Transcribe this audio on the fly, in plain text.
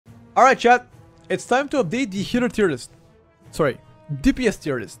Alright, chat. It's time to update the hero tier list. Sorry, DPS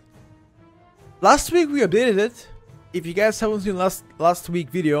tier list. Last week we updated it. If you guys haven't seen last week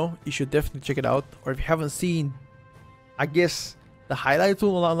video, you should definitely check it out. Or if you haven't seen, I guess, the highlights on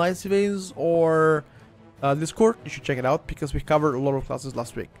online surveys or Discord, you should check it out because we covered a lot of classes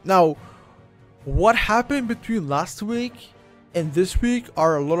last week. Now, what happened between last week and this week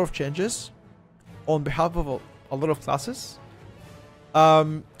are a lot of changes on behalf of a lot of classes.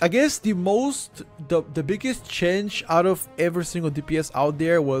 I guess the biggest change out of every single DPS out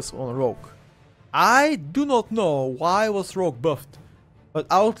there was on Rogue. I do not know why was Rogue buffed, but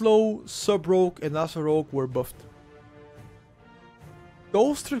Outlaw, Sub Rogue, and Assault Rogue were buffed.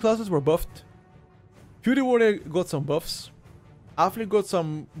 Those three classes were buffed. Fury Warrior got some buffs. Affliction got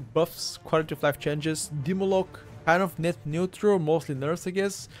some buffs, quality of life changes. Demonology kind of net neutral, mostly nerfs, I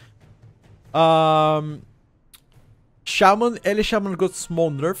guess. Shaman, Eli Shaman got small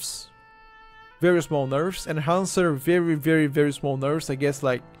nerfs, very small nerfs. Enhancer, very small nerfs, I guess,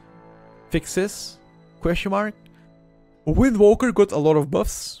 like fixes, question mark. Windwalker got a lot of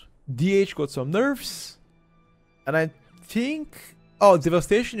buffs. DH got some nerfs, and I think, oh,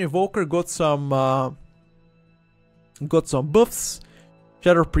 Devastation Evoker got some buffs.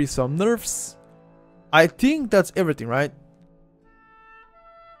 Shadow Priest some nerfs. I think that's everything, right?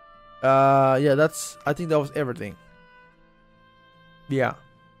 Yeah, I think that was everything. Yeah.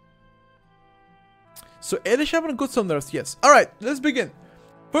 So Eli Shaman got some nerfs, yes. Alright, let's begin.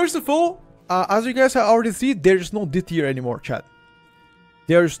 First of all, as you guys have already seen, there's no D tier anymore, chat.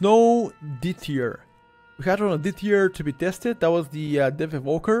 There's no D tier. We had on a D tier to be tested. That was the Dev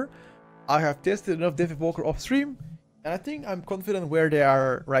Evoker. I have tested enough Dev Evoker off stream, and I think I'm confident where they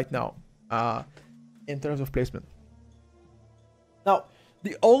are right now, in terms of placement. Now,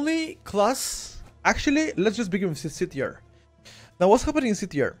 the only class, actually, let's just begin with C tier. Now, what's happening in C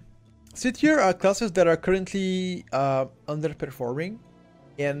tier? C tier are classes that are currently underperforming,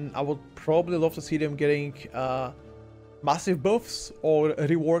 and I would probably love to see them getting massive buffs or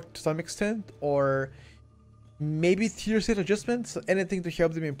reworked to some extent, or maybe tier set adjustments, anything to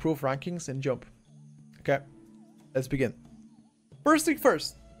help them improve rankings and jump. Okay, let's begin. First thing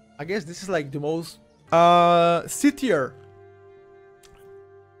first, I guess this is like the most C tier.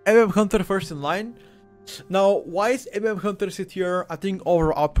 Hunter first in line. Now, why is Hunter C tier? I think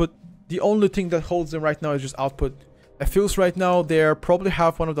overall output. The only thing that holds them right now is just output. It feels right now they probably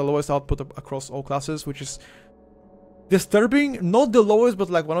have one of the lowest output across all classes, which is disturbing. Not the lowest, but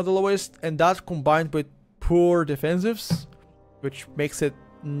like one of the lowest, and that combined with poor defensives, which makes it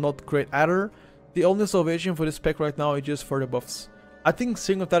not great either. The only salvation for this spec right now is just for the buffs. I think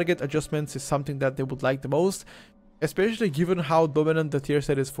single target adjustments is something that they would like the most, especially given how dominant the tier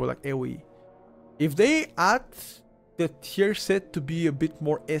set is for like AoE. If they add the tier set to be a bit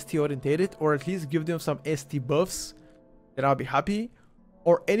more ST orientated, or at least give them some ST buffs, then I'll be happy.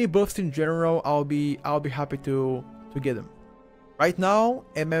 Or any buffs in general, I'll be happy to get them. Right now,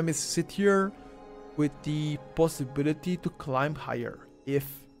 MM is C tier with the possibility to climb higher if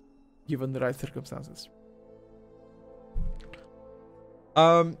given the right circumstances.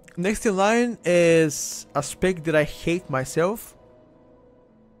 Next in line is a spec that I hate myself.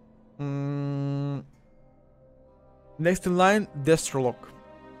 Next in line, Destrolock.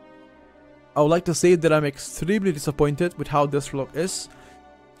 I would like to say that I'm extremely disappointed with how Destrolock is.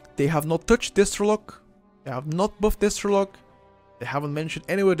 They have not touched Destrolock. They have not buffed Destrolock. They haven't mentioned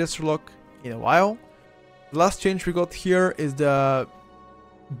anywhere Destrolock in a while. The last change we got here is the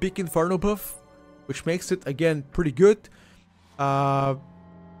Big Inferno buff, which makes it again pretty good.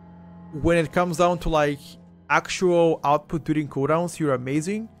 When it comes down to like actual output during cooldowns, you're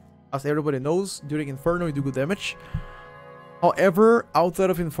amazing. As everybody knows, during Inferno you do good damage. However, outside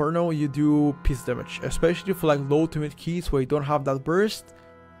of Inferno you do piece damage, especially for like low to mid keys where you don't have that burst,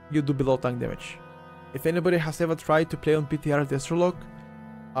 you do below tank damage. If anybody has ever tried to play on PTR Destrolock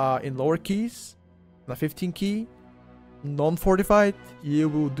in lower keys, on a 15 key, non-fortified, you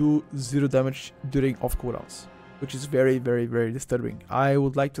will do 0 damage during off cooldowns, which is very disturbing. I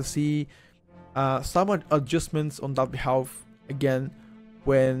would like to see some adjustments on that behalf again.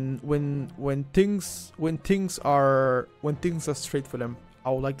 When things are straight for them,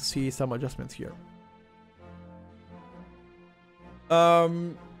 I would like to see some adjustments here.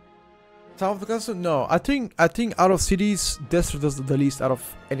 Some of the classes, no. I think out of cities, Destro does the least out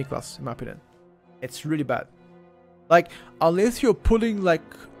of any class, in my opinion. It's really bad. Like, unless you're pulling like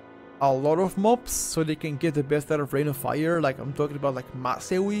a lot of mobs so they can get the best out of Rain of Fire, like I'm talking about like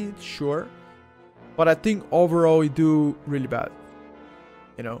mass AoE, sure. But I think overall you do really bad.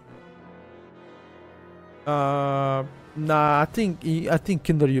 You know. Nah, I think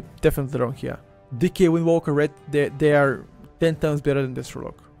Kindle, you're definitely wrong here. DK, Windwalker, Red, they are 10 times better than Destro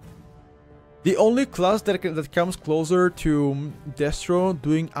Rogue. The only class that comes closer to Destro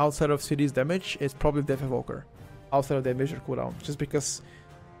doing outside of cities damage is probably Death Evoker, outside of their measured cooldown, just because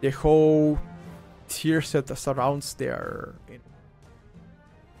the whole tier set that surrounds their.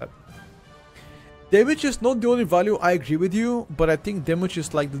 Damage is not the only value. I agree with you, but I think damage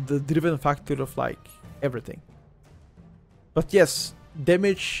is like the driven factor of like everything. But yes,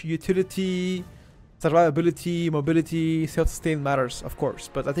 damage, utility, survivability, mobility, self-sustain matters, of course.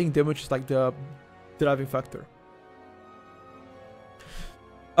 But I think damage is like the driving factor.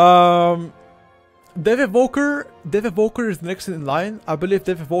 Death Evoker is next in line. I believe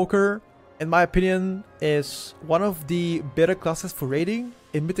Death Evoker, in my opinion, is one of the better classes for raiding.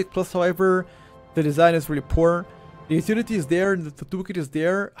 In Mythic Plus, however, the design is really poor. The utility is there, and the toolkit is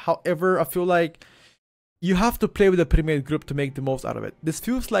there. However, I feel like you have to play with a pre-made group to make the most out of it. This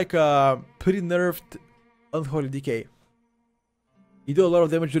feels like a pretty nerfed Unholy Decay. You do a lot of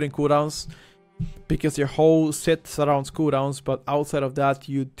damage during cooldowns because your whole set surrounds cooldowns, but outside of that,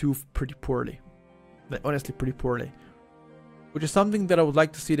 you do pretty poorly. Like, honestly, pretty poorly. Which is something that I would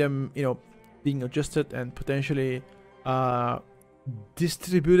like to see them, you know, being adjusted and potentially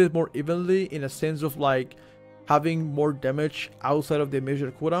distributed more evenly, in a sense of like having more damage outside of the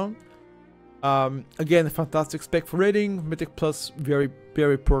measured cooldown. Again, fantastic spec for raiding. Mythic Plus, very,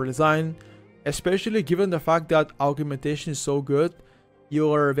 very poor design. Especially given the fact that augmentation is so good,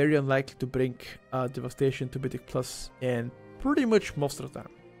 you are very unlikely to bring Devastation to Mythic Plus in pretty much most of the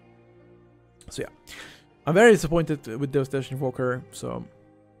time. So yeah, I'm very disappointed with Devastation Evoker. So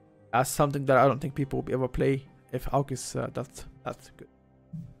that's something that I don't think people will ever play if Aug is that's good.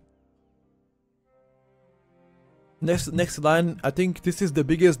 Next line, I think this is the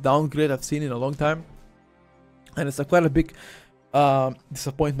biggest downgrade I've seen in a long time, and it's quite a big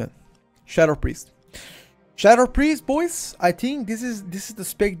disappointment. Shadow Priest. Shadow Priest, boys, I think this is the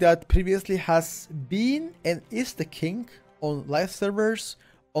spec that previously has been and is the king on live servers,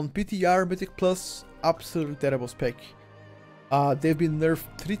 on PTR, Mythic Plus. Absolutely terrible spec. They've been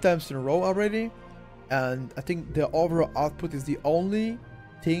nerfed 3 times in a row already, and I think the overall output is the only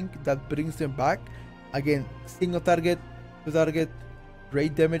thing that brings them back. Again, single target, 2 target,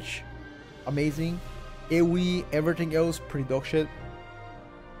 great damage, amazing. AoE, everything else, pretty dog shit,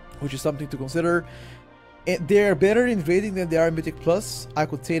 which is something to consider. And they're better in raiding than they are in Mythic Plus. I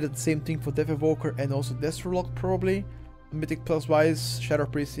could say that the same thing for Death Evoker and also Death Warlock probably. Mythic Plus wise, Shadow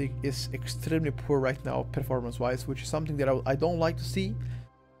Priest is extremely poor right now performance wise, which is something that I don't like to see.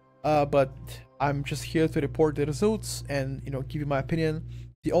 But I'm just here to report the results and, you know, give you my opinion.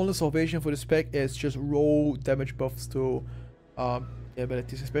 The only salvation for the spec is just raw damage buffs to the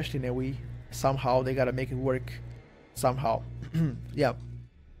abilities, especially in AoE. Somehow they gotta make it work. Somehow. Yeah.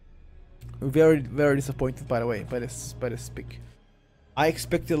 Very, very disappointed, by the way, by this pick. I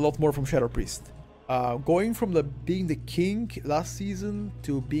expected a lot more from Shadow Priest. Going from being the king last season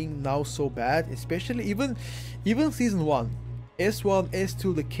to being now so bad, especially even season 1, S1,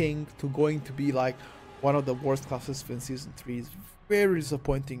 S2 the king, to going to be like one of the worst classes in season 3 is very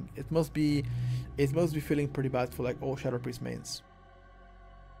disappointing. It must be feeling pretty bad for like all Shadow Priest mains.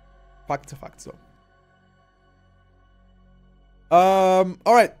 Fact though.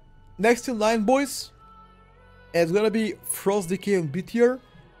 Alright, next in line, boys, it's gonna be Frost Decay on B tier.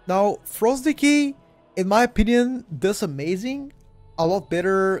 Now, Frost Decay, in my opinion, does amazing, a lot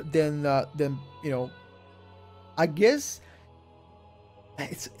better than you know, I guess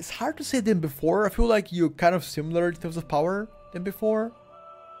it's hard to say than before. I feel like you're kind of similar in terms of power than before,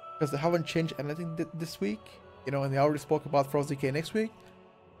 because they haven't changed anything this week, you know, and they already spoke about Frost Decay next week.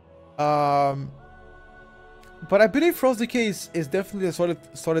 But I believe Frost Decay is definitely a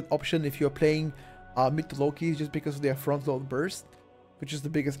solid option if you're playing mid to low keys, just because of their front load burst, which is the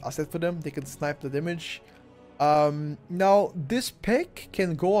biggest asset for them. They can snipe the damage. Now this pick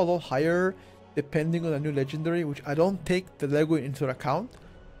can go a lot higher depending on a new legendary, which I don't take the Lego into account.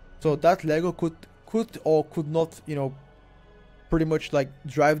 So that Lego could or could not, you know, pretty much like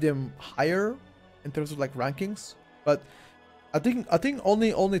drive them higher in terms of like rankings. But I think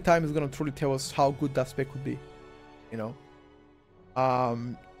only time is gonna truly tell us how good that spec would be, you know.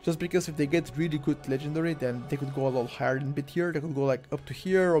 Just because if they get really good legendary, then they could go a lot higher than bit here. They could go like up to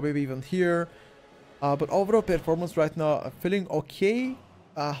here or maybe even here. But overall performance right now, I'm feeling okay.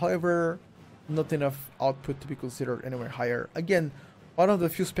 However, not enough output to be considered anywhere higher. Again, one of the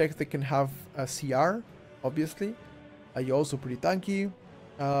few specs that can have a CR, obviously. You're also pretty tanky.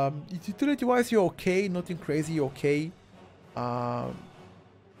 Utility wise, you're okay, nothing crazy, okay. But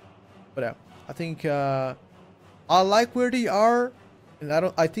yeah, I think I like where they are,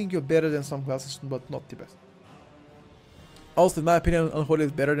 and I think you're better than some classes, but not the best. Also, in my opinion, Unholy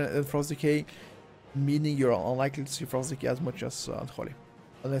is better than Frost Decay, meaning you're unlikely to see Frost Decay as much as Unholy,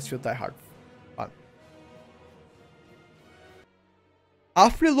 unless you're diehard fan.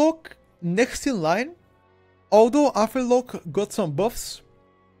 Affliction next in line. Although Affliction got some buffs,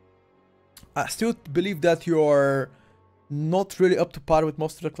 I still believe that you're not really up to par with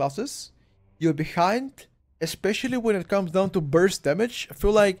most of the classes. You're behind, especially when it comes down to burst damage. I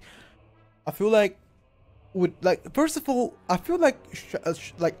feel like with first of all, I feel like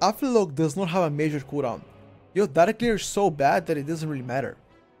Affliction does not have a major cooldown. Your data clear is so bad that it doesn't really matter,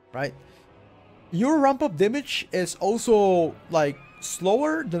 right? Your ramp up damage is also like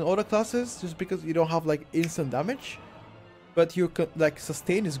slower than other classes just because you don't have like instant damage, but you can like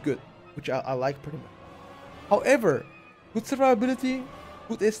sustain is good, which I like pretty much. However, good survivability,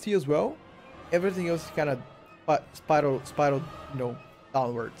 good ST as well. Everything else is kind of spiral, you know,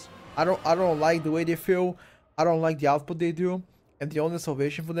 downwards. I don't like the way they feel. I don't like the output they do, and the only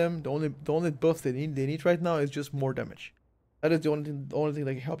salvation for them, the only buff they need right now is just more damage. That is the only thing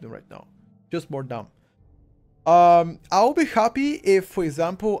that can help them right now. Just more damage. I'll be happy if, for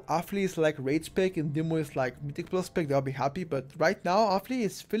example, Affli is like raid spec and Demo is like Mythic Plus spec. I'll be happy, but right now Affli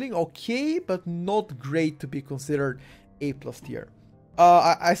is feeling okay, but not great to be considered A+ tier.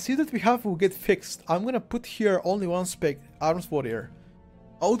 I see that will get fixed. I'm gonna put here only one spec, Arms Warrior.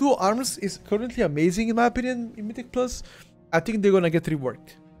 Although Arms is currently amazing in my opinion in Mythic Plus, I think they're gonna get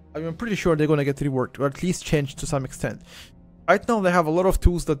reworked. I mean, I'm pretty sure they're gonna get reworked, or at least changed to some extent. Right now they have a lot of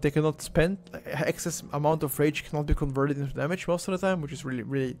tools that they cannot spend. Excess amount of rage cannot be converted into damage most of the time, which is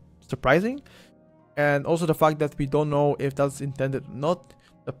really surprising. And also the fact that we don't know if that's intended or not.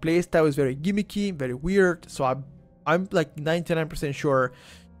 The playstyle is very gimmicky, very weird, so I'm like 99% sure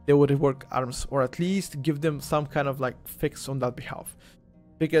they would rework Arms, or at least give them some kind of like fix on that behalf,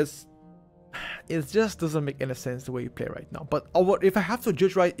 because it just doesn't make any sense the way you play right now. But if I have to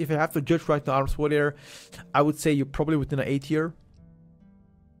judge right now, Arms Warrior, I would say you're probably within an A tier.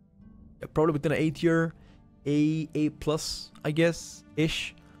 You're probably within an A tier, A plus, I guess,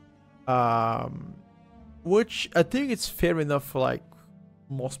 ish. Which I think it's fair enough for like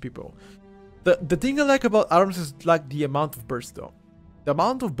most people. The thing I like about Arms is like the amount of burst though. The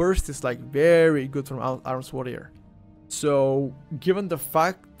amount of burst is like very good from Arms Warrior. So given the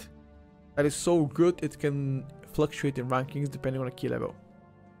fact that is so good, it can fluctuate in rankings depending on a key level.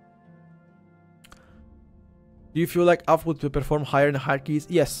 Do you feel like Aff would perform higher in the hierarchies?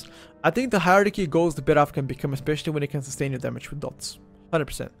 Yes. I think the higher the key goes, the better Aff can become, especially when it can sustain your damage with dots.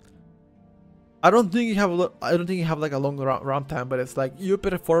 100%. I don't think you have like a long ramp time, but it's like your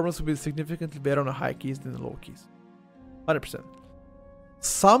performance will be significantly better on the high keys than the low keys. 100%.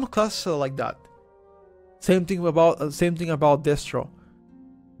 Some classes are like that. Same thing about Destro.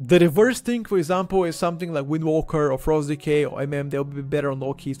 The reverse thing, for example, is something like Windwalker or Frost Decay or they'll be better on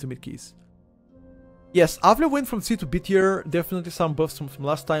low keys to mid keys. Yes, Affli went from C to B tier, definitely some buffs from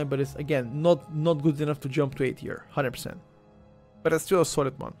last time, but it's again not good enough to jump to A tier, 100%. But it's still a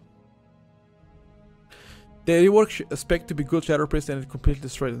solid one. The rework expect to be good Shadow Priest and it completely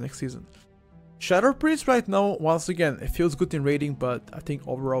destroyed the next season. Shadow Priest right now, once again, it feels good in rating, but I think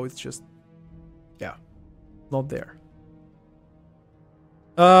overall it's just, yeah, not there.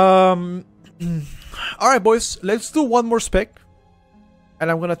 Alright boys, let's do one more spec. And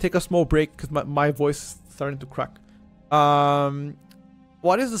I'm gonna take a small break because my voice is starting to crack.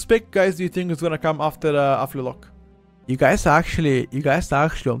 What is the spec, guys, do you think is gonna come after Affliction? You guys are actually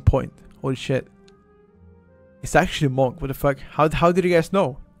on point. Holy shit. It's actually Monk. What the fuck? How did you guys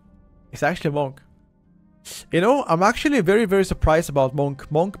know? It's actually Monk. You know, I'm actually very surprised about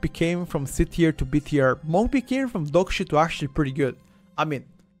Monk. Monk became from C tier to B tier. Monk became from dog shit to actually pretty good. I mean,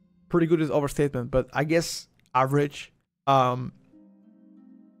 pretty good is overstatement, but I guess average.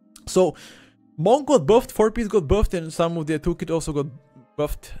 So Monk got buffed, 4-piece got buffed, and some of their toolkit also got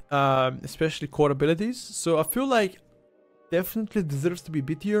buffed, especially core abilities. So I feel like definitely deserves to be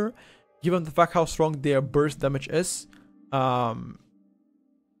B tier, given the fact how strong their burst damage is.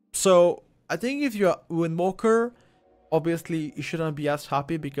 So I think if you're Windwalker, obviously you shouldn't be as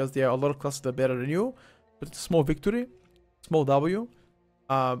happy because there are a lot of classes that are better than you. But it's a small victory, small W.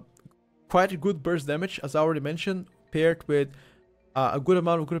 Quite a good burst damage, as I already mentioned, paired with a good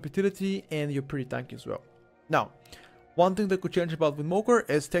amount of good utility, and you're pretty tanky as well. Now, one thing that could change about Windwalker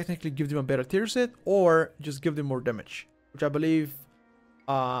is technically give them a better tier set, or just give them more damage, which I believe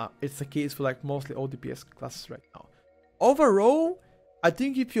it's the case for like mostly all DPS classes right now. Overall, I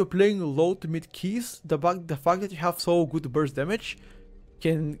think if you're playing low to mid keys, the fact that you have so good burst damage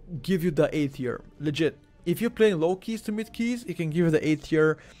can give you the A tier, legit. if you're playing low keys to mid keys, you can give it the A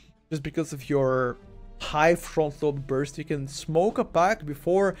tier just because of your high front load burst. You can smoke a pack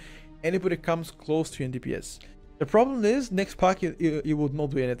before anybody comes close to your DPS. The problem is, next pack you would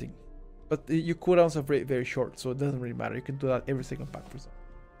not do anything. But your cooldowns are very, very short, so it doesn't really matter. You can do that every second pack for example.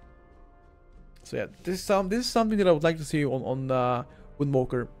 So yeah, this is something that I would like to see on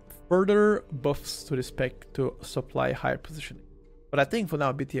Windwalker. Further buffs to the spec to supply higher positioning. But I think for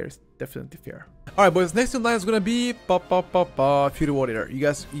now, B tier is definitely fair. Alright boys, next in line is gonna be Fury Warrior. You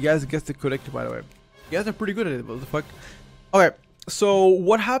guys guessed it correctly, by the way. You guys are pretty good at it, what the fuck? Okay, so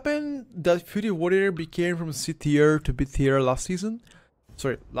what happened that Fury Warrior became from C tier to B tier last season?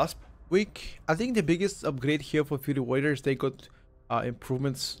 Sorry, last week. I think the biggest upgrade here for Fury Warrior is they got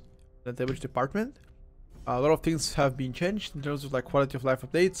improvements in the damage department. A lot of things have been changed in terms of like quality of life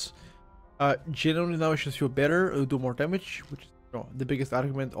updates. Generally now it should feel better, it'll do more damage, which is the biggest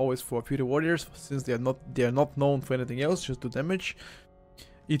argument always for Fury Warriors, since they are not known for anything else, just do damage.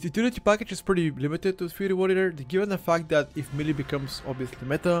 Its utility package is pretty limited to Fury Warrior, given the fact that if melee becomes obviously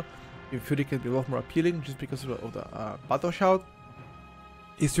meta, Fury can be a lot more appealing just because of the battle shout.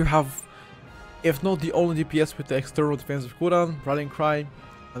 Is to have, if not the only DPS with the external defensive cooldown, Rallying Cry,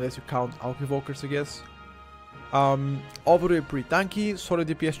 unless you count Alchemy Evokers, I guess. Overall pretty tanky, solid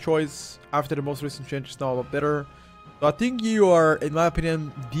DPS choice. After the most recent change, is now a lot better. So I think you are, in my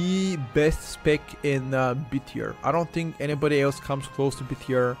opinion, the best spec in B tier. I don't think anybody else comes close to B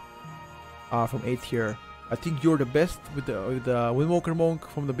tier from A tier. I think you're the best with the Windwalker Monk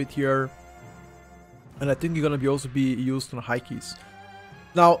from the B tier, and I think you're gonna also be used on high keys.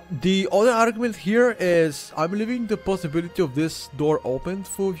 Now the other argument here is I'm leaving the possibility of this door open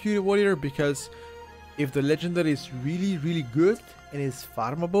for Fury Warrior, because if the legendary is really good and is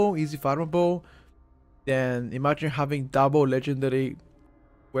farmable, easy farmable, then imagine having double legendary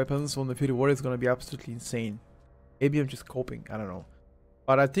weapons on the Fury Warrior is gonna be absolutely insane. Maybe I'm just coping, I don't know.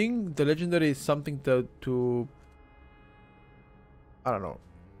 But I think the legendary is something to I don't know,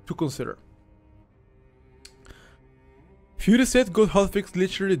 to consider. Fury set good hotfix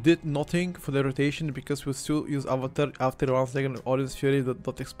literally did nothing for the rotation, because we'll still use Avatar after 1 second of Audience Fury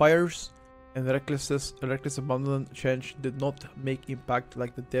that expires. And the Reckless Abandon change did not make impact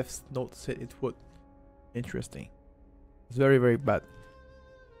like the Death Note said it would. Interesting. It's very bad.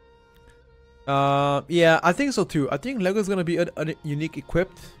 Yeah, I think so too. I think Lego is gonna be a unique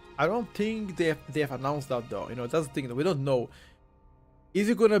equipped. I don't think they have announced that though. You know, that's the thing that we don't know. Is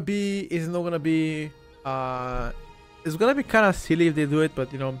it gonna be? Is it not gonna be? It's gonna be kind of silly if they do it,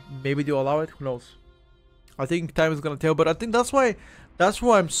 but you know, maybe they'll allow it. Who knows? I think time is gonna tell. But I think that's why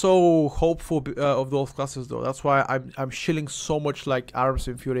I'm so hopeful of those classes though. That's why I'm shilling so much like Arms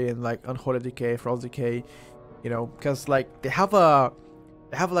and Fury and like Unholy Decay, Frost Decay, you know, because like they have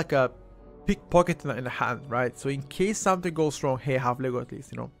like a pickpocket in the hand, right? So in case something goes wrong, hey, I have Lego at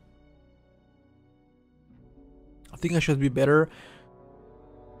least, you know. I think I should be better.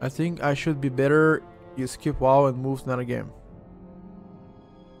 You skip WoW and move to another game.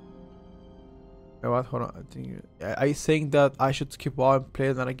 What? Hold on. I think. Are you saying that I should skip WoW and play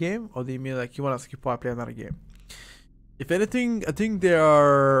another game, or do you mean like you wanna skip WoW and play another game? If anything, I think they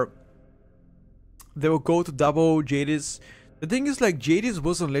will go to double Jadis. The thing is, like, Jadis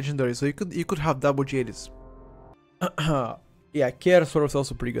wasn't legendary, so you could have double Jadis. Yeah, Care sort of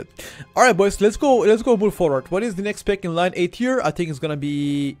also pretty good. All right, boys, let's go move forward. What is the next spec in line 8 here? I think it's gonna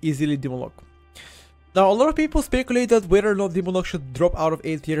be easily Demonology. Now, a lot of people speculate that whether or not Demonology should drop out of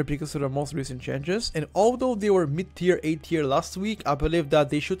A tier because of the most recent changes, and although they were mid-tier A tier last week, I believe that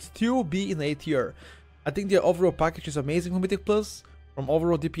they should still be in A tier. I think their overall package is amazing for Mythic Plus, from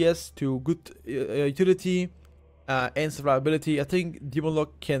overall DPS to good utility and survivability. I think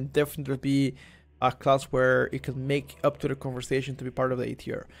Demonology can definitely be a class where it can make up to the conversation to be part of the A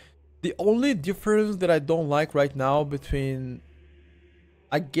tier. The only difference that I don't like right now between,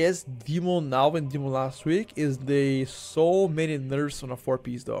 I guess, Demo now and Demo last week is the so many nerfs on a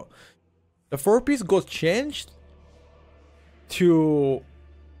 4-piece though. The 4-piece got changed to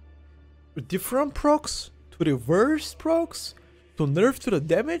different procs, to reverse procs, to nerf to the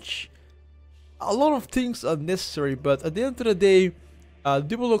damage. A lot of things are necessary, but at the end of the day,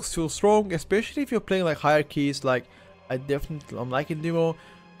 Demo looks still strong, especially if you're playing like higher keys. Like, I'm liking Demo.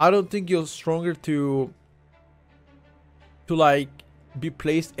 I don't think you're stronger to like be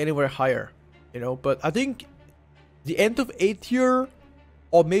placed anywhere higher, you know. But I think the end of A tier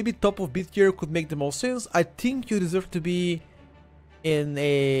or maybe top of B tier could make the most sense. I think you deserve to be in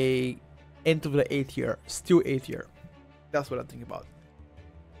a end of the A tier, still A tier. That's what I think about.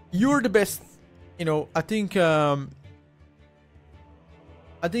 You're the best, you know. I think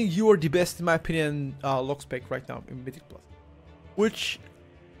I think you are the best, in my opinion, lock spec right now in Mythic Plus. Which,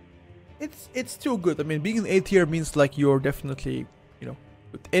 it's still good. I mean, being an A tier means like you're definitely, you know,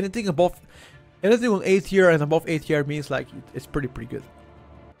 with anything on A tier and above A tier means like it's pretty good.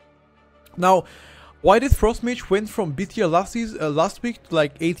 Now, why did Frostmage went from B tier last week to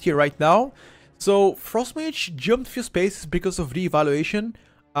like A tier right now? So Frostmage jumped few spaces because of reevaluation.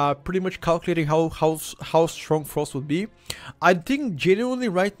 Pretty much calculating how strong Frost would be. I think genuinely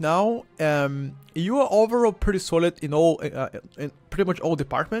right now, you are overall pretty solid in all, in pretty much all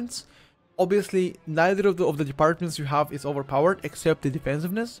departments. Obviously, neither of the departments you have is overpowered except the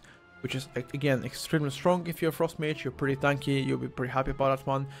defensiveness, which is again extremely strong. If you're a Frost Mage, you're pretty tanky. You'll be pretty happy about that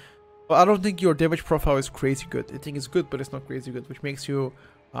one. But I don't think your damage profile is crazy good. I think it's good, but it's not crazy good, which makes you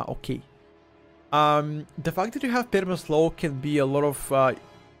okay. The fact that you have perma slow can be a lot of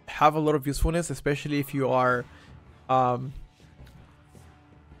have a lot of usefulness, especially if you are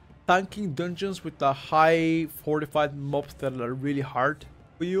tanking dungeons with the high fortified mobs that are really hard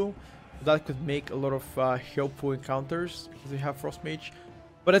for you. That could make a lot of helpful encounters because you have Frost Mage.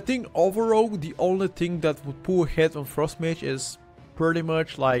 But I think overall the only thing that would pull ahead on Frost Mage is pretty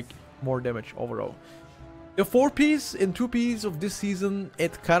much like more damage overall. The 4Ps and 2Ps of this season,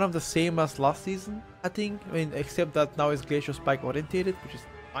 it's kind of the same as last season, I think. I mean, except that now it's Glacial Spike orientated, which is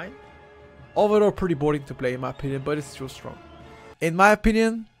fine. Overall, pretty boring to play in my opinion, but it's still strong. In my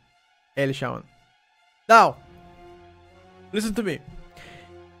opinion, Ellie Shaman. Now, listen to me.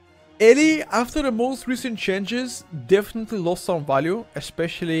 Ellie, after the most recent changes, definitely lost some value,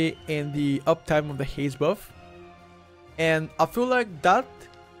 especially in the uptime of the haze buff. And I feel like that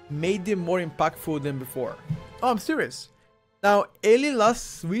made them more impactful than before. Oh, I'm serious. Now, Ellie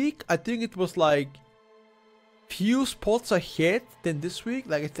last week, I think it was like few spots ahead than this week.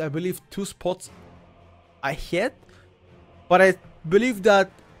 Like, I believe 2 spots ahead. But I believe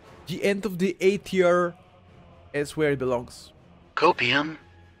that the end of the A tier is where it belongs. Copium.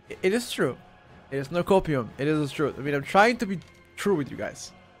 It is true. It is no copium. It is true. I mean, I'm trying to be true with you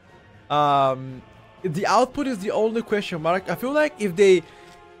guys. The output is the only question mark. I feel like if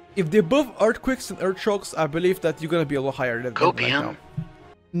they buff Earthquakes and Earthshocks, I believe that you're gonna be a lot higher than right now.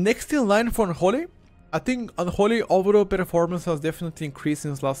 Next in line for Unholy. I think Unholy overall performance has definitely increased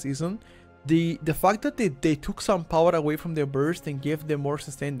since last season. The fact that they took some power away from their burst and gave them more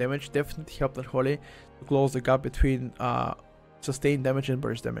sustained damage definitely helped Unholy to close the gap between sustained damage and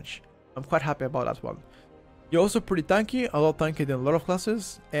burst damage. I'm quite happy about that one. You're also pretty tanky, a lot tankier than a lot of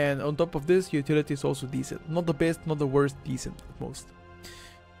classes, and on top of this, utility is also decent. Not the best, not the worst, decent at most.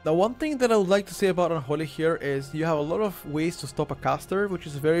 The one thing that I would like to say about Unholy here is you have a lot of ways to stop a caster, which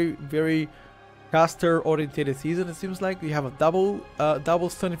is very caster oriented season. It seems like you have a double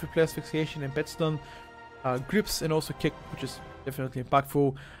stun if you play Asphyxiation and pet stun, grips and also kick, which is definitely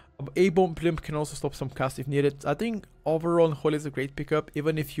impactful. A-bomb blimp can also stop some cast if needed. I think overall Unholy is a great pickup.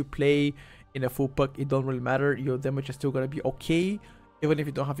 Even if you play in a full pack, it don't really matter. Your damage is still gonna be okay, even if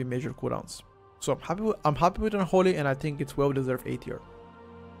you don't have your major cooldowns. So I'm happy with Unholy, and I think it's well deserved A tier.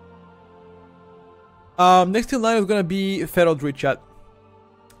 Next in line is gonna be Feral Druid, chat.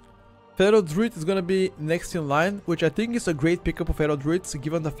 Feral Druid is gonna be next in line, which I think is a great pickup of Feral Druids,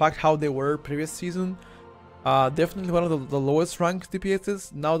 given the fact how they were previous season. Definitely one of the lowest ranked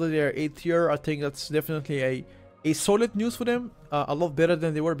DPSs. Now that they're A tier, I think that's definitely a solid news for them. A lot better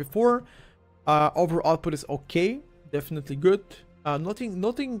than they were before. Overall output is okay, definitely good. Nothing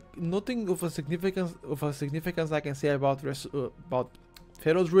of a significance I can say about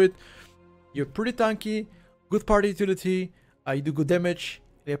Feral Druid. You're pretty tanky, good party utility, you do good damage,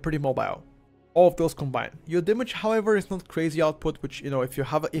 and you're pretty mobile. All of those combined. Your damage, however, is not crazy output, which, you know, if you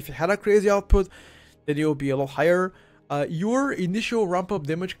had a crazy output, then you'll be a lot higher. Your initial ramp up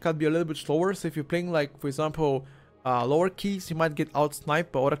damage can be a little bit slower. So if you're playing, like, for example, lower keys, you might get out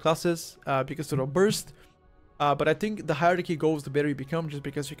sniped by other classes because of the burst. But I think the higher the key goes, the better you become, just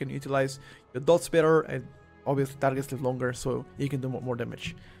because you can utilize your dots better and obviously targets live longer, so you can do more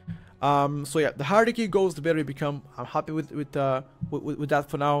damage. So yeah, the higher the key goes, the better you become. I'm happy with that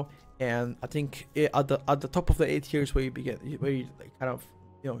for now, and I think at the top of the 8 tiers where you begin, where you like kind of,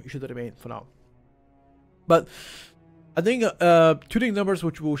 you know, you should remain for now. But I think tuning numbers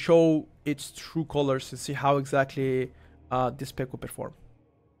which will show its true colors to see how exactly this pack will perform.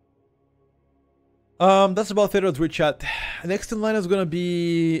 That's about Feral Druid, chat. Next in line is gonna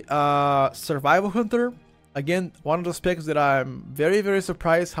be Survival Hunter. Again, one of the specs that I'm very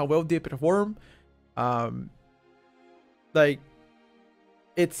surprised how well they perform. Like,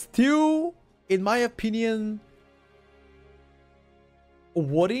 it's still, in my opinion,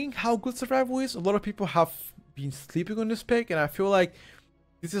 worrying how good Survival is. A lot of people have been sleeping on this spec, and I feel like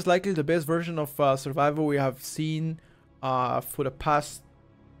This is likely the best version of survival we have seen for the past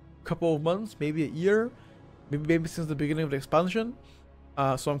couple of months, maybe a year, maybe since the beginning of the expansion.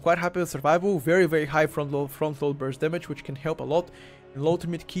 So I'm quite happy with survival. Very, very high front load burst damage, which can help a lot. In low to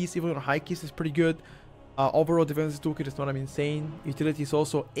mid keys, even on high keys, is pretty good. Overall defensive toolkit is not insane. Utility is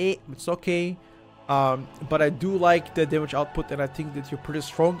also it's okay. But I do like the damage output, and I think that you're pretty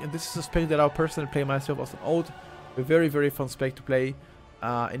strong. And this is a spec that I'll personally play myself as an old. A very, very fun spec to play.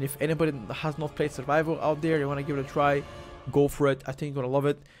 And if anybody has not played survival out there, you want to give it a try, go for it. I think you're gonna love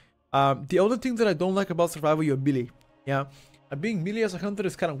it. The only thing that I don't like about survival, your melee. Yeah, being melee as a hunter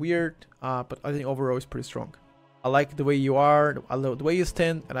is kind of weird, but I think overall it's pretty strong. I like the way you are, I love the way you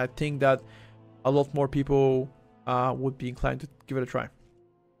stand, and I think that a lot more people would be inclined to give it a try.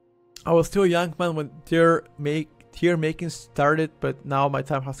 I was still a young man when tier making started, but now my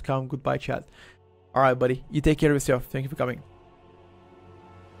time has come. Goodbye, chat. Alright, buddy. You take care of yourself. Thank you for coming.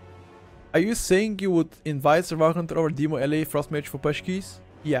 Are you saying you would invite Survival Hunter over Demo LA Frost Mage for push keys?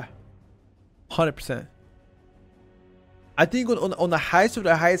 Yeah. 100%. I think on the highest of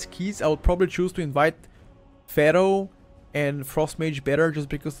the highest keys, I would probably choose to invite Pharaoh and Frost Mage better just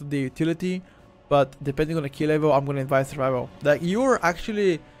because of the utility. But depending on the key level, I'm going to invite Survival. Like, you're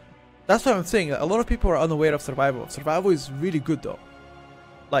actually... That's what I'm saying. A lot of people are unaware of Survival. Survival is really good though.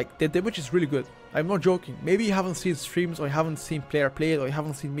 Like, the damage is really good. I'm not joking. Maybe you haven't seen streams, or you haven't seen player play it, or you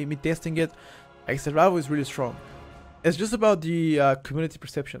haven't seen me testing it. Like, Survival is really strong. It's just about the community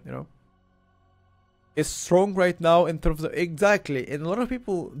perception, you know. It's strong right now in terms of... Exactly. And a lot of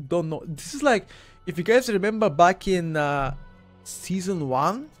people don't know. This is like... If you guys remember back in Season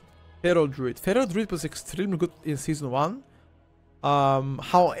 1, Feral Druid. Feral Druid was extremely good in Season 1.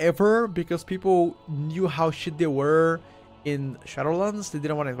 However, because people knew how shit they were in Shadowlands, they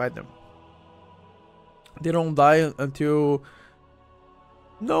didn't want to invite them. They don't die until...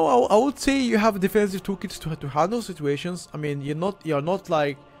 No, I would say you have defensive toolkits to handle situations. I mean, you're not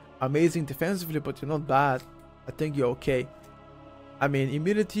like amazing defensively, but you're not bad. I think you're okay. I mean,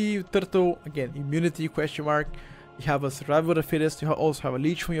 immunity, turtle, again, immunity, question mark. You have a survival of the fittest. You also have a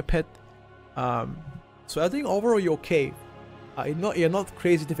leech from your pet. So I think overall you're okay. You're not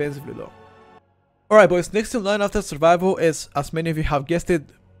crazy defensively though. Alright boys, next in line after survival is, as many of you have guessed it,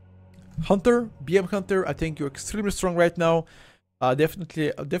 Hunter, BM Hunter. I think you're extremely strong right now.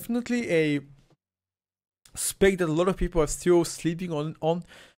 Definitely a spec that a lot of people are still sleeping on.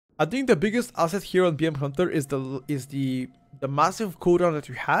 I think the biggest asset here on BM Hunter is the massive cooldown that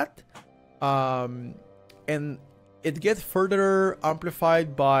you had, and it gets further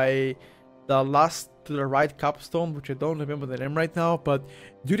amplified by the last to the right capstone, which I don't remember the name right now. But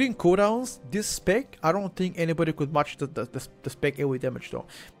during cooldowns, this spec, I don't think anybody could match the spec AoE damage though.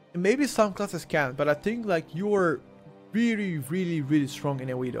 Maybe some classes can, but I think like you are really strong in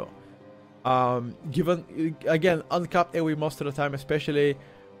AoE though. Given again uncapped AoE most of the time, especially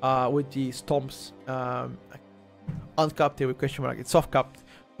with the stomps. Uncapped AoE question mark. It's soft capped,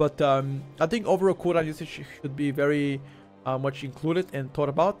 but I think overall cooldown usage should be very much included and thought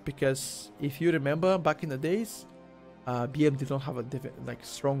about, because if you remember back in the days, BM did not have a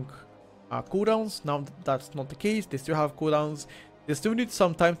strong cooldowns. Now that's not the case. They still have cooldowns. They still need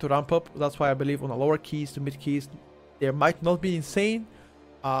some time to ramp up. That's why I believe on the lower keys to mid keys, they might not be insane,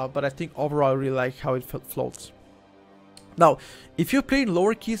 but I think overall I really like how it floats. Now, if you're playing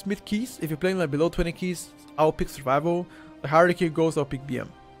lower keys, mid keys, if you're playing like below 20 keys, I'll pick survival. The higher the key goes, I'll pick BM.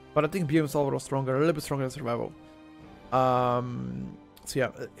 But I think BM is overall stronger, a little bit stronger than survival. So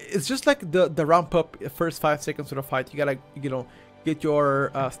yeah, it's just like the ramp up first 5 seconds of the fight. You gotta, you know, get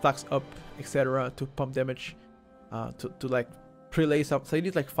your stacks up, etc. to pump damage, to like prelay some. So you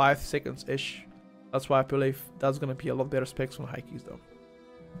need like 5 seconds ish. That's why I believe that's gonna be a lot better specs on high keys though.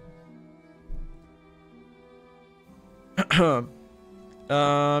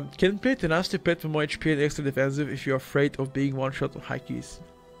 Can play Tenacity Pet for more HP and extra defensive if you're afraid of being one shot on high keys.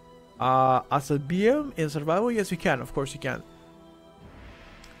 As a BM in survival, yes you can, of course you can.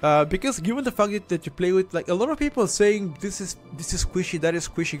 Because given the fact that you play with, like, a lot of people are saying this is squishy, that is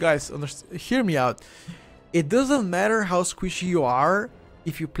squishy. Guys, hear me out. It doesn't matter how squishy you are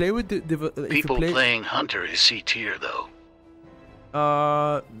if you play with the people playing Hunter is C tier though.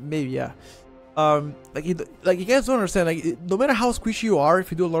 Maybe yeah. Like you guys don't understand. Like, no matter how squishy you are,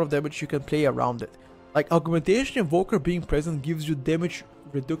 if you do a lot of damage, you can play around it. Like, Augmentation Evoker being present gives you damage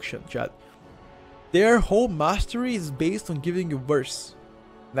reduction, chat. Their whole mastery is based on giving you burst.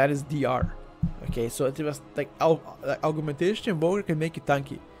 That is DR. Okay, so it was like Augmentation Evoker can make you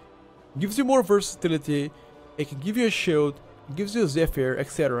tanky. Gives you more versatility. It can give you a shield. It gives you a Zephyr,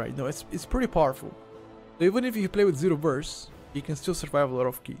 etc. You know, it's pretty powerful. So even if you play with 0 burst, you can still survive a lot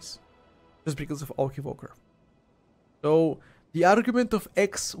of keys. Just because of Unholy Evoker. So the argument of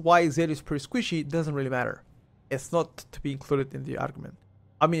X, Y, Z is pretty squishy doesn't really matter. It's not to be included in the argument.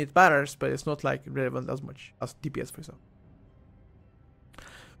 I mean, it matters, but it's not like relevant as much as DPS, for example.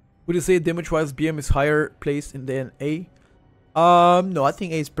 Would you say damage-wise BM is higher placed than A? No, I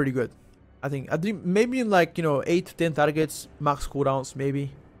think A is pretty good. I think maybe in like, you know, 8 to 10 targets, max cooldowns,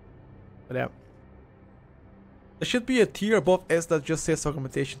 maybe. But yeah. There should be a tier above S that just says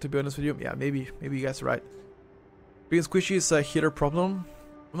augmentation, to be honest with you. Yeah, maybe you guys are right. Being squishy is a hitter problem?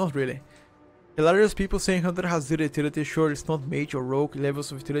 Not really. Hilarious people saying Hunter has zero utility. Sure, it's not Mage or Rogue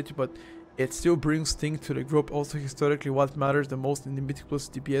levels of utility, but it still brings things to the group. Also, historically, what matters the most in the Mythic Plus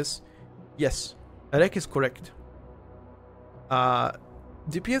DPS? Yes, Alec is correct.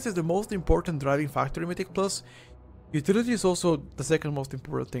 DPS is the most important driving factor in Mythic Plus. Utility is also the second most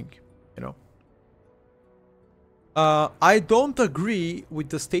important thing, you know. I don't agree with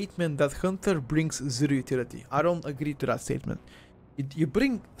the statement that Hunter brings zero utility. I don't agree to that statement. You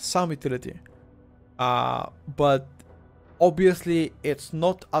bring some utility, but obviously it's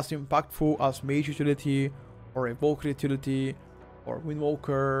not as impactful as Mage utility or Evoker utility or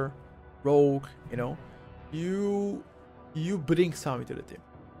Windwalker, Rogue, you know. You bring some utility.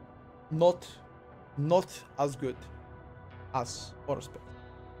 Not as good as other spec.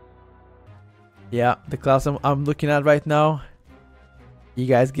 Yeah, the class I'm looking at right now, you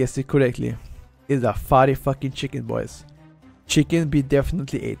guys guessed it correctly, is a fatty fucking chicken, boys. Chicken be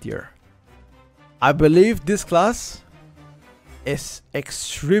definitely A tier. I believe this class is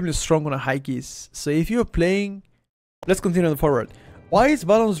extremely strong on a high keys. So if you're playing, let's continue on forward. Why is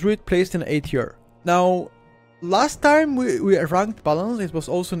Balance Druid placed in A tier? Now, last time we ranked Balance, it was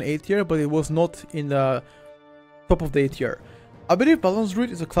also in A tier, but it was not in the top of the A tier. I believe Balance Druid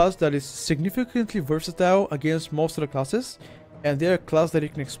is a class that is significantly versatile against most of the classes, and they're a class that you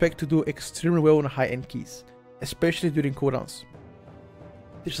can expect to do extremely well on high-end keys, especially during cooldowns.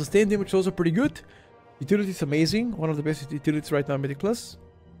 The sustain damage is also pretty good. Utility is amazing, one of the best utilities right now in Mythic Plus.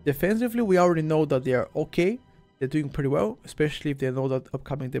 Defensively, we already know that they are okay. They're doing pretty well, especially if they know that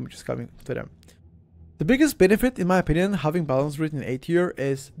upcoming damage is coming to them. The biggest benefit, in my opinion, having Balance Druid in A tier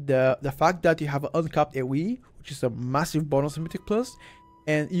is the fact that you have an uncapped AoE, which is a massive bonus in Mythic Plus,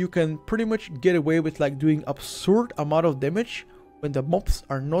 and you can pretty much get away with like doing absurd amount of damage when the mobs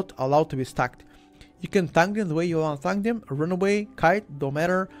are not allowed to be stacked. You can tank them the way you want to tank them, run away, kite, don't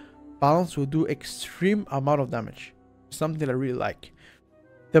matter. Balance will do extreme amount of damage. Something that I really like.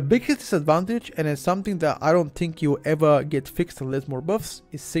 The biggest disadvantage, and it's something that I don't think you ever get fixed unless more buffs,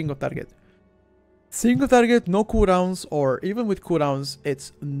 is single target. Single target, no cooldowns, or even with cooldowns,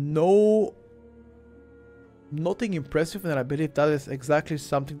 it's nothing impressive, and I believe that is exactly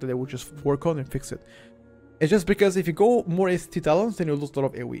something that they will just work on and fix it. It's just because if you go more ACT talents, then you lose a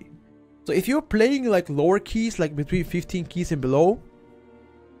lot of AoE. So if you're playing like lower keys, like between 15 keys and below,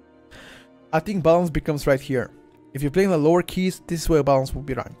 I think balance becomes right here. If you're playing the lower keys, this is where balance will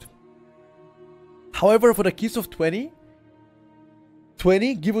be ranked. However, for the keys of 20,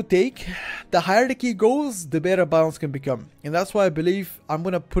 give or take, the higher the key goes, the better balance can become. And that's why I believe I'm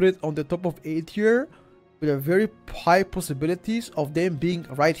gonna put it on the top of A tier, with a very high possibilities of them being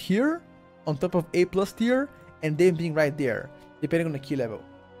right here, on top of A plus tier, and them being right there, depending on the key level.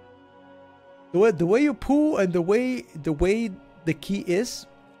 The way you pull and the way the key is,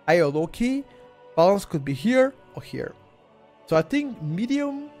 high or low key, balance could be here or here. So I think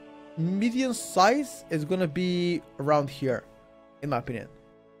medium size is gonna be around here, in my opinion.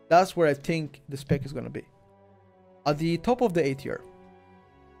 That's where I think the spec is gonna be, at the top of the A tier.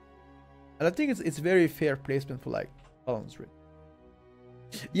 And I think it's very fair placement for like balance rate.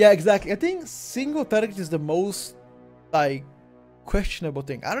 Yeah, exactly. I think single target is the most like questionable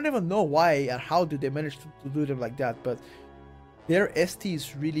thing. I don't even know why and how did they manage to do them like that, but their ST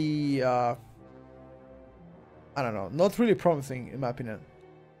is really I don't know, not really promising in my opinion.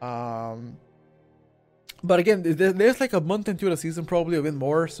 But again, there's like a month into the season, probably a bit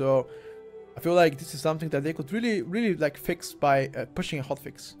more, so I feel like this is something that they could really like fix by pushing a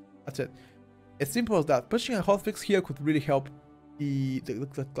hotfix. That's it. It's simple as that. Pushing a hotfix here could really help the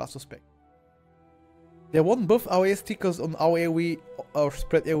class of spec. They won't buff our AST because on our AoE, our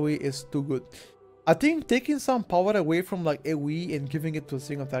spread AoE is too good. I think taking some power away from like AoE and giving it to a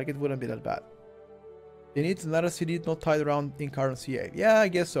single target wouldn't be that bad. They need another CD not tied around in current CA. Yeah, I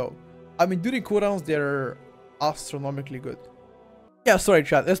guess so. I mean, during cooldowns, they're astronomically good. Yeah, sorry,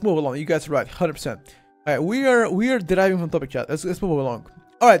 chat. Let's move along. You guys are right, 100%. Alright, we are deriving from topic, chat. Let's move along.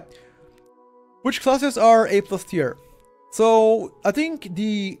 Alright. Which classes are A plus tier? So I think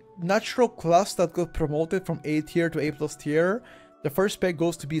the natural class that got promoted from A tier to A plus tier, the first spec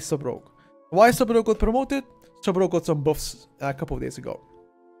goes to be Sub-Rogue. Why Sub-Rogue got promoted? Sub-Rogue got some buffs a couple of days ago.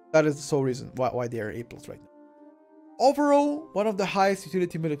 That is the sole reason why they are A plus right now. Overall, one of the highest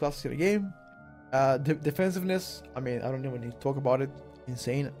utility melee classes in the game. Defensiveness, I mean, I don't even need to talk about it.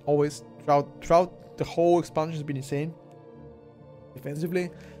 Insane, always. Throughout the whole expansion has been insane. Defensively.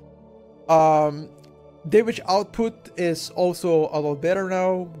 Damage output is also a lot better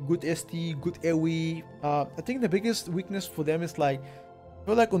now. Good ST, good AoE. I think the biggest weakness for them is like, I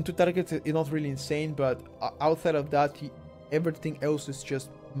feel like on 2 targets it's not really insane, but outside of that, everything else is just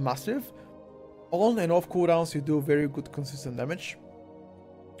massive. On and off cooldowns, you do very good consistent damage.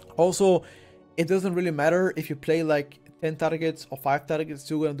 Also, it doesn't really matter if you play like 10 targets or 5 targets,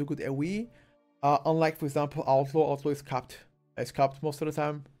 still gonna do good AoE. Unlike, for example, Outlaw. Outlaw is capped. It's capped most of the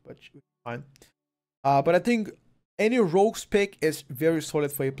time, but fine. But I think any Rogue spec is very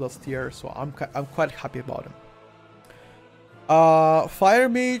solid for A plus tier, so I'm quite happy about them. Fire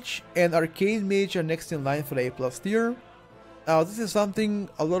Mage and Arcane Mage are next in line for the A plus tier. Now this is something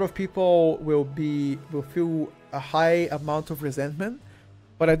a lot of people will feel a high amount of resentment,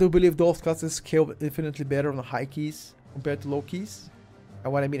 but I do believe those classes scale infinitely better on the high keys compared to low keys.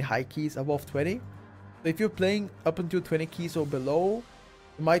 And when I mean high keys, above 20. So if you're playing up until 20 keys or below,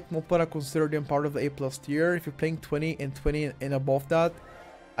 you might not want to consider them part of the A plus tier. If you're playing 20 and above that,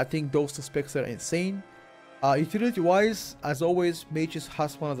 I think those two specs are insane. Utility wise, as always, Mages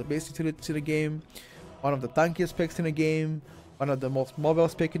has one of the best utilities in the game, one of the tankiest specs in the game, one of the most mobile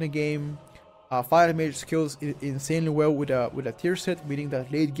specs in the game. Fire Mage skills insanely well with a tier set, meaning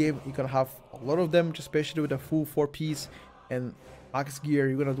that late game you're gonna have a lot of them, especially with a full 4-piece and max gear.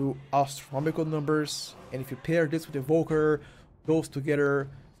 You're gonna do astronomical numbers, and if you pair this with Evoker, those together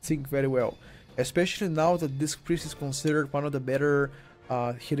sync very well. Especially now that Disc Priest is considered one of the better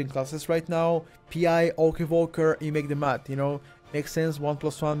healing classes right now. PI, Oak Evoker, you make the math, you know, makes sense. 1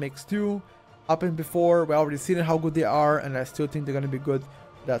 + 1 makes 2. Happened before, we already seen how good they are, and I still think they're gonna be good.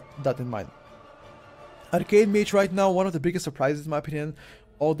 That in mind. Arcane Mage right now, one of the biggest surprises in my opinion.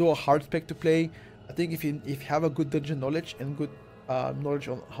 Although a hard spec to play, I think if you have a good dungeon knowledge and good knowledge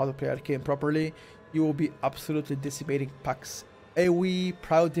on how to play Arcane properly, you will be absolutely decimating packs. AoE,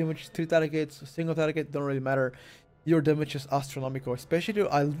 proud damage, 3 targets, single target, don't really matter. Your damage is astronomical. Especially,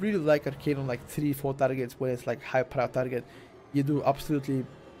 I really like Arcane on like 3-4 targets when it's like high proud target. You do absolutely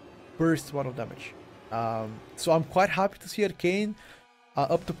burst one of damage. So I'm quite happy to see Arcane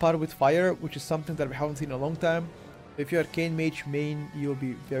up to par with Fire, which is something that we haven't seen in a long time. If you're Arcane Mage main, you'll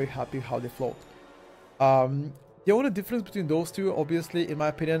be very happy how they float. The only difference between those two, obviously, in my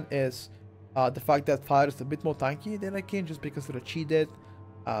opinion, is the fact that Fire is a bit more tanky than Arcane, just because of the chi dead.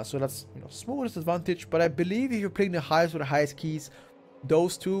 So that's, you know, small disadvantage. But I believe if you're playing the highest with the highest keys,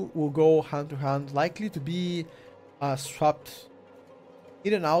 those two will go hand to hand, likely to be swapped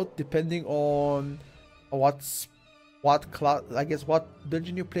in and out depending on what class, I guess, what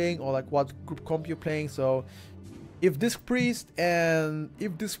dungeon you're playing, or like what group comp you're playing. So if Disc Priest and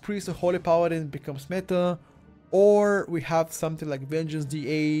Holy Paladin becomes meta, or we have something like Vengeance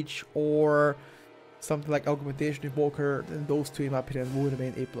DH or something like Augmentation Evoker, then those two in my opinion will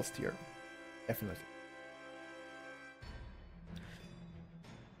remain A plus tier. Definitely.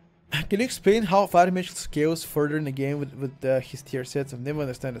 Can you explain how Fire Mage scales further in the game with his tier sets? I've never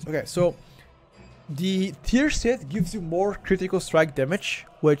understood this. Okay, so the tier set gives you more critical strike damage,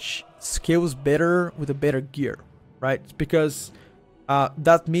 which scales better with a better gear, right? Because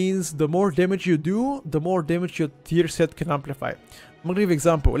that means the more damage you do, the more damage your tier set can amplify. I'm gonna give you an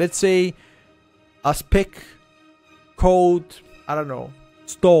example. Let's say a spec called, I don't know,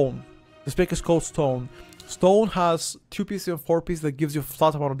 Stone. The spec is called Stone. Stone has 2-piece and 4-piece that gives you a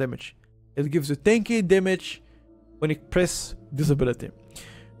flat amount of damage. It gives you 10k damage when you press this ability.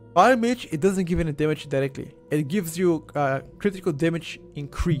 Fire Mage, it doesn't give any damage directly. It gives you critical damage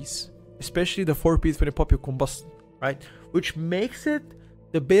increase, especially the 4-piece when you pop your combust, right? Which makes it,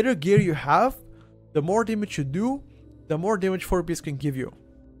 the better gear you have, the more damage you do, the more damage 4-piece can give you.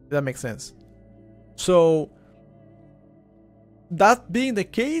 If that makes sense. So that being the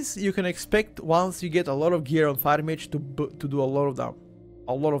case, you can expect once you get a lot of gear on Fire Mage to do a lot of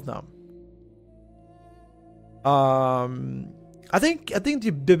them. I think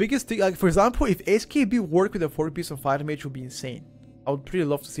the biggest thing, like for example, if SKB worked with a 4-piece on Fire Mage, would be insane. I would pretty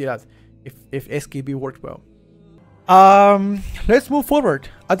love to see that if SKB worked well. Let's move forward.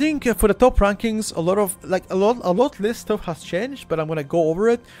 I think for the top rankings, a lot less stuff has changed, but I'm gonna go over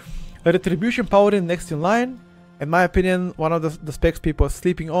it. Retribution Paladin next in line. In my opinion, one of the specs people are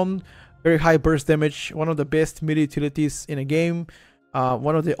sleeping on. very high burst damage, one of the best melee utilities in a game.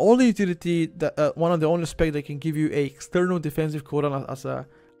 One of the only utility that one of the only spec that can give you a external defensive cooldown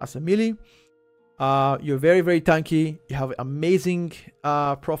as a melee. You're very tanky. You have amazing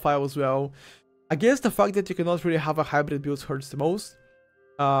profile as well. I guess the fact that you cannot really have a hybrid build hurts the most.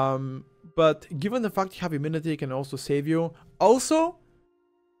 But given the fact you have immunity, it can also save you. Also,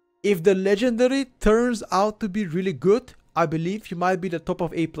 if the legendary turns out to be really good, I believe you might be the top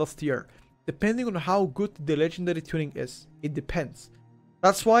of A+ tier. Depending on how good the legendary tuning is. It depends.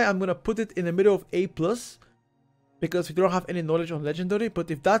 That's why I'm gonna put it in the middle of A+, because we don't have any knowledge on legendary.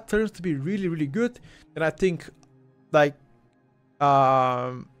 But if that turns to be really good, then I think like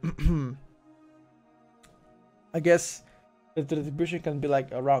I guess the retribution can be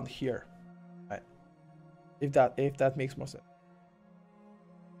like around here, right? If that makes more sense.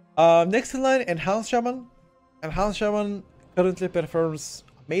 Next in line, Enhanced Shaman. Enhanced Shaman currently performs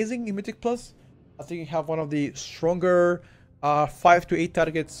amazing in Mythic Plus. I think you have one of the stronger 5 to 8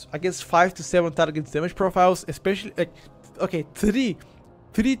 targets, I guess 5 to 7 targets damage profiles, especially like, okay, 3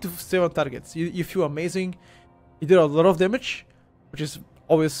 to 7 targets. You feel amazing. You did a lot of damage, which is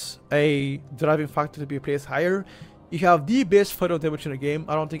always a driving factor to be placed higher. You have the best final damage in the game.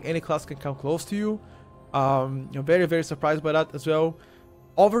 I don't think any class can come close to you. I'm very surprised by that as well.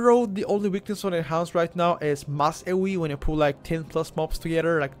 Overall, the only weakness on Enhanced right now is mass AoE when you pull like 10 plus mobs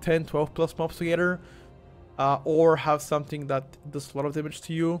together, like 10, 12 plus mobs together. Or have something that does a lot of damage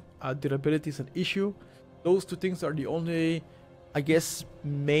to you. Durability is an issue. Those two things are the only, I guess,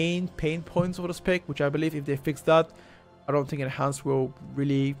 main pain points of the spec, which I believe if they fix that, I don't think Enhanced will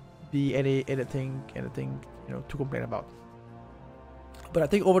really be anything you know to complain about. But I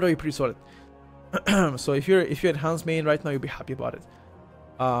think overall you're pretty solid. So if you're Enhanced main right now, you'll be happy about it.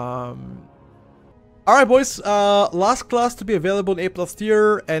 Alright boys, last class to be available in A+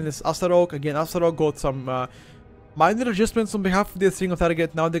 tier, and it's Rogue. Again, Rogue got some minor adjustments on behalf of the single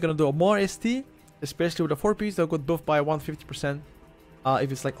target. Now they're gonna do more ST, especially with the 4-piece. They'll got buffed by 150%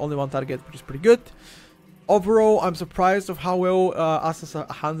 if it's like only one target, which is pretty good. Overall, I'm surprised of how well Asas are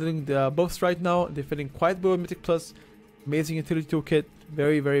handling the buffs right now. They're feeling quite well in Mythic Plus. Amazing utility toolkit,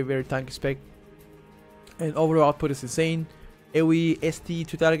 very tanky spec, and overall output is insane. AoE, ST,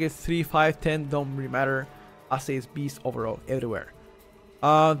 2 targets, 3, 5, 10, don't really matter. Asa is beast overall, everywhere.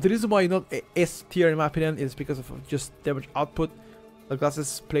 The reason why you're not S tier in my opinion is because of just damage output. The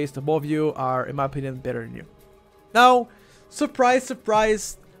classes placed above you are, in my opinion, better than you. Now, surprise,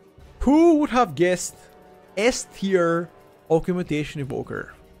 who would have guessed S tier Augmentation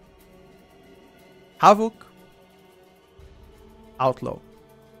Evoker? Havoc, Outlaw.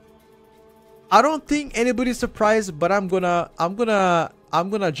 I don't think anybody's surprised, but I'm gonna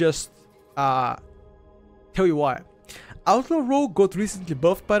just tell you why. Outlaw Rogue got recently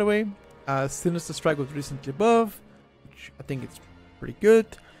buffed, by the way. Sinister Strike got recently buffed, which I think it's pretty good.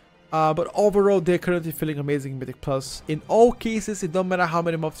 But overall, they're currently feeling amazing in Mythic Plus. In all cases, it don't matter how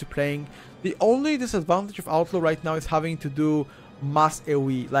many mobs you're playing. The only disadvantage of Outlaw right now is having to do mass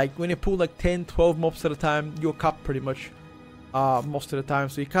AoE. Like when you pull like 10, 12 mobs at a time, you're capped pretty much. Most of the time,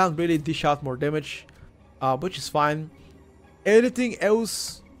 so you can't really dish out more damage, which is fine. Anything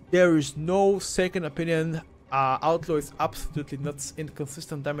else, there is no second opinion. Outlaw is absolutely nuts in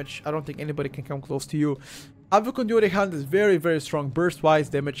consistent damage. I don't think anybody can come close to you. Havoc on the other hand is very strong burst wise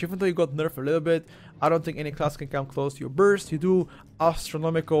damage. Even though you got nerfed a little bit, I don't think any class can come close to your burst. You do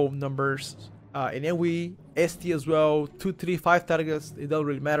astronomical numbers in AoE, ST as well, 2, 3, 5 targets, it doesn't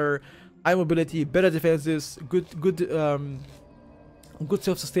really matter. High mobility, better defenses, good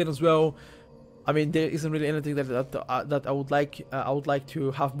self-sustain as well. I mean, there isn't really anything that I would like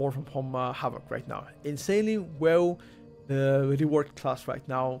to have more from Havoc right now. Insanely well reworked class right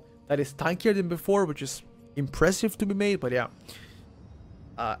now. That is tankier than before, which is impressive to be made. But yeah,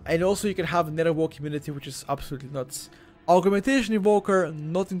 and also you can have Netherwalk immunity, which is absolutely nuts. Augmentation Evoker,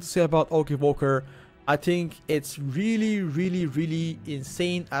 nothing to say about Aug Evoker. I think it's really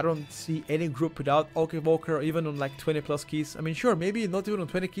insane. I don't see any group without Aug Evoker, even on like 20 plus keys. I mean, sure, maybe not even on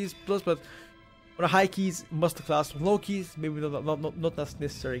 20 keys plus, but on high keys, must class. On low keys, maybe not as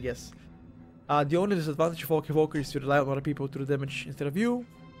necessary, I guess. The only disadvantage of Aug Evoker is to rely on other people to do damage instead of you,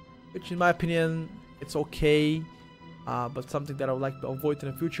 which in my opinion, it's okay, but something that I would like to avoid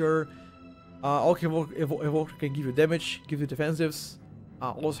in the future. Aug Evoker can give you damage, give you defensives,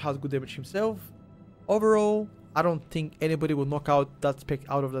 also has good damage himself. Overall, I don't think anybody will knock out that spec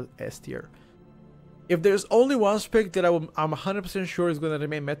out of the S tier. If there's only one spec that I'm 100% sure is going to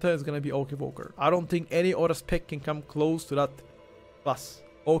remain meta, it's going to be Aug Evoker. I don't think any other spec can come close to that class.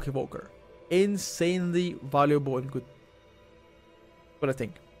 Aug Evoker. Insanely valuable and good. What I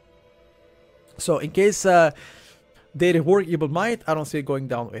think. So in case they rework Evil Might, I don't see it going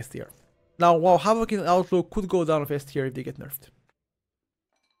down with S tier. Now, while Havoc and Outlaw could go down with S tier if they get nerfed.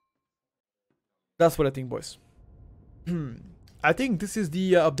 That's what I think, boys. I think this is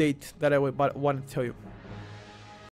the update that I wanted to tell you.